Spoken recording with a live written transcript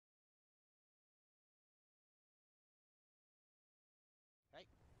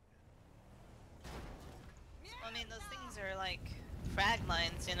I mean, those things are like frag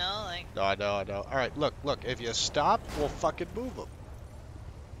mines, you know? Like. No, I know, I know. Alright, look, look. If you stop, we'll fucking move them.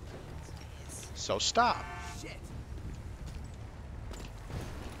 Jeez. So stop. Shit.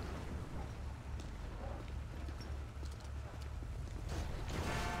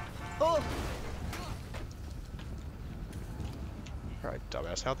 Oh! Alright,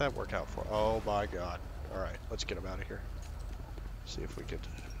 dumbass. How'd that work out for? Oh my god. Alright, let's get him out of here. See if we could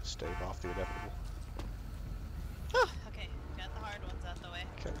stave off the inevitable. Okay, got the hard ones out the way.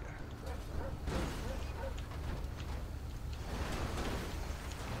 Okay.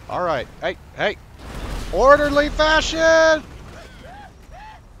 Alright, hey, hey! Orderly fashion!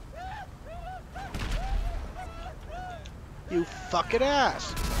 You fucking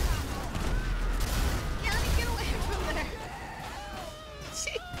ass! County, get away from there! Jeez.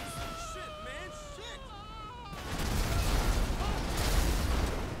 Shit, man, shit.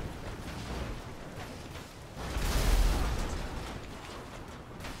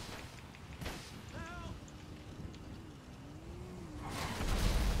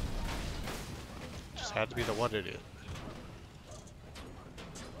 Just had to be the one idiot.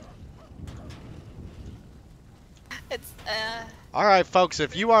 It's, Alright, folks,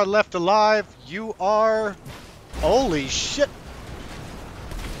 if you are left alive, you are... Holy shit!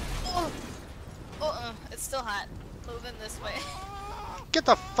 oh! It's still hot. Moving this way. Get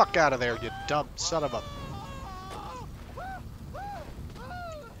the fuck out of there, you dumb son of a...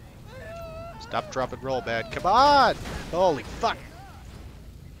 Stop, drop, and roll, man. Come on! Holy fuck!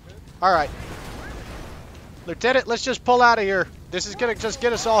 Alright. Lieutenant, let's just pull out of here. This is gonna just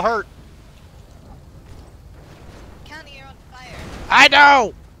get us all hurt. County, you're on fire. I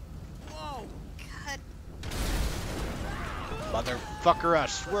know! Whoa. God. Motherfucker, I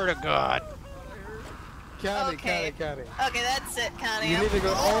swear to God. County, Okay. county. Okay, that's it, County. You need to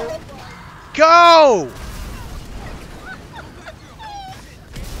go. Oh, Go!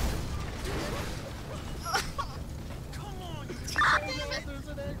 there's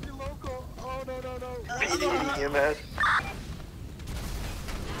an extra local. Oh no no no. EMS.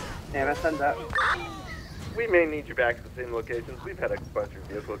 Yeah, send that. We may need you back at the same locations. We've had a bunch of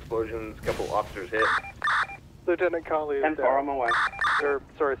vehicle explosions, a couple officers hit. Lieutenant Conley is And far on down. my way. Or,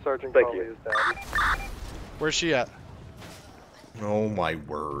 sorry, Sergeant Thank Conley you. is down. Where's she at? Oh my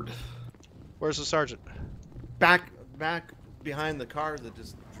word. Where's the sergeant? Back behind the car that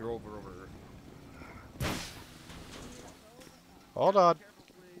just drove her over. Hold on.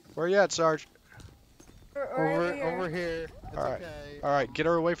 Where you at, Sarge? Over here. It's All right. okay. Alright, get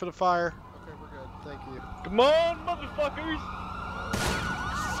her away from the fire. Okay, we're good. Thank you. Come on, motherfuckers!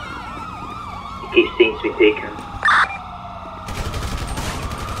 He seems to be taken.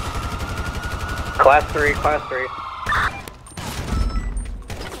 Class 3, class 3.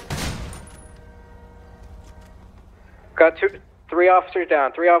 Got three officers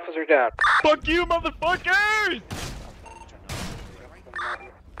down, 3 officers down. Fuck you, motherfuckers!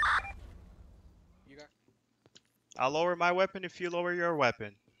 I'll lower my weapon if you lower your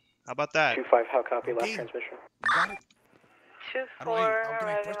weapon. How about that? 2-5, how copy, last Okay. transmission. You got it? 2-4, how can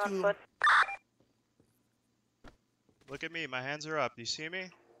I arriving trust on you? foot. Look at me, my hands are up. You see me?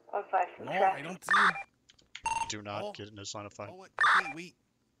 1-5 from No, traffic. I don't see you. Do not Oh. get in this line of fire. Oh, okay, wait.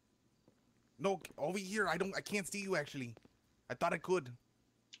 No, over here. I can't see you actually. I thought I could.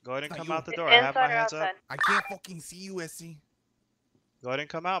 Go ahead and Not come you. out the door. I have my Inside or hands up. outside? I can't fucking see you, SC. Go ahead and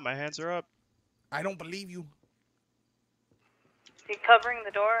come out. My hands are up. I don't believe you. Is he covering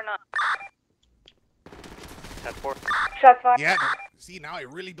the door or not? 10-4. Shots fired. Yeah. See, now I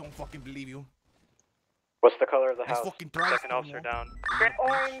really don't fucking believe you. What's the color of the That's house? fucking thrice. Second officer down.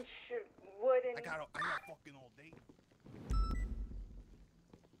 Orange, wooden. I got fucking all day.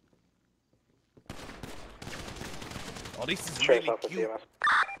 Oh, this is Trace really off with cute.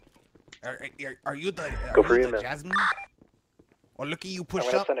 CMS. Are you the, Go are for you you, the man. Jasmine? Or look at you I'm push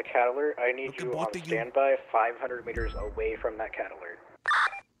gonna up. send a cat alert. I need Look at you both on of you. standby 500 meters away from that cat alert.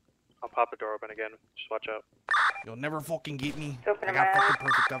 I'll pop the door open again. Just watch out. You'll never fucking get me. Open I him got right fucking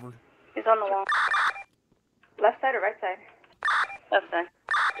perfect cover. He's on the wall. Left side or right side? Left side.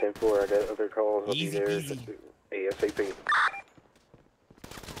 10-4, I got other calls. I'll be Easy there peasy. ASAP.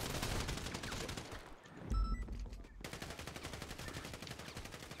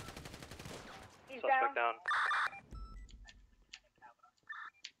 He's Suspect down.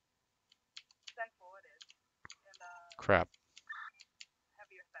 Crap.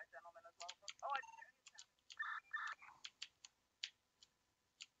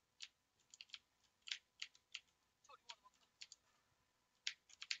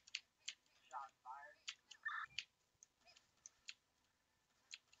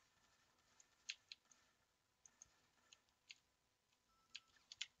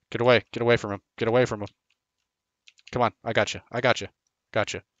 Get away. Get away from him. Get away from him. Come on. I got you. I got you.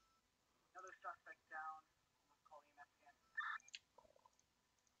 Got you.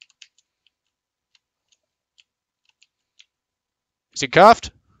 Is he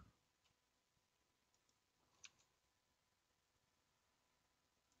cuffed?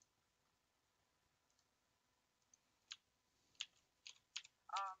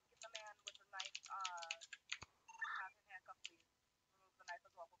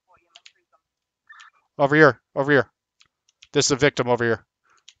 Over here. Over here. This is a victim over here.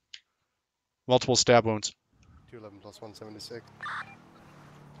 Multiple stab wounds. 211 plus 176.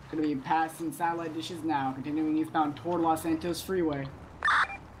 Gonna be passing satellite dishes now, continuing eastbound toward Los Santos Freeway.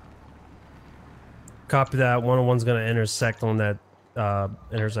 Copy that. 101's gonna intersect on that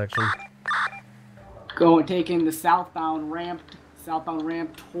intersection. Taking the southbound ramp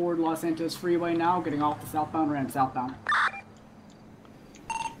toward Los Santos Freeway now, getting off the southbound ramp, southbound.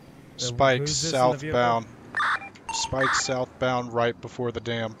 Spike southbound. Spike southbound right before the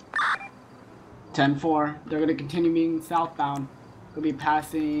dam. 10-4. They're gonna continue being southbound. Gonna be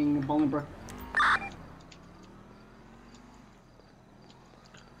passing Bolingbrook.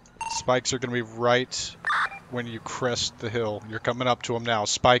 Spikes are going to be right when you crest the hill. You're coming up to them now.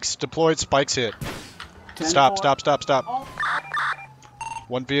 Spikes deployed. Spikes hit. Stop, stop, stop, stop. Oh.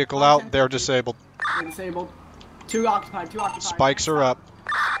 One vehicle out. They're disabled. They're disabled. Two occupied. Spikes are up.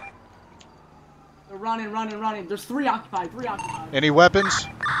 They're running. There's three occupied. Any weapons?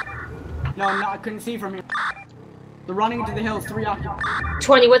 No, I couldn't see from here. They're running into the hills. 3 occupied.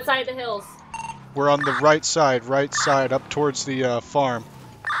 20, what side of the hills? We're on the right side, up towards the farm.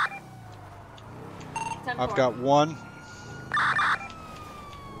 10-4. I've got 1,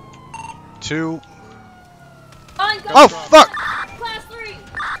 2. Oh, fuck! Class 3!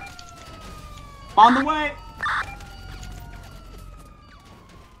 On the way!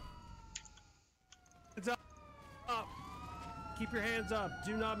 Hands up. Keep your hands up.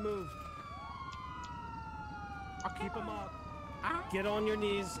 Do not move. Keep them up. Get on your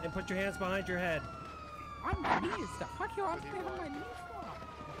knees and put your hands behind your head. On my knees? The fuck you want to get on my knees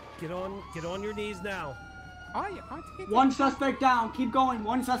for? Get on your knees now. Oh, you want to get One suspect down. Keep going.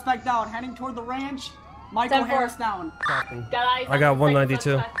 One suspect down. Heading toward the ranch. Michael 10-4. Harris down. I got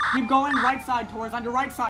 192. Keep going. Right side, Torres. On your right side.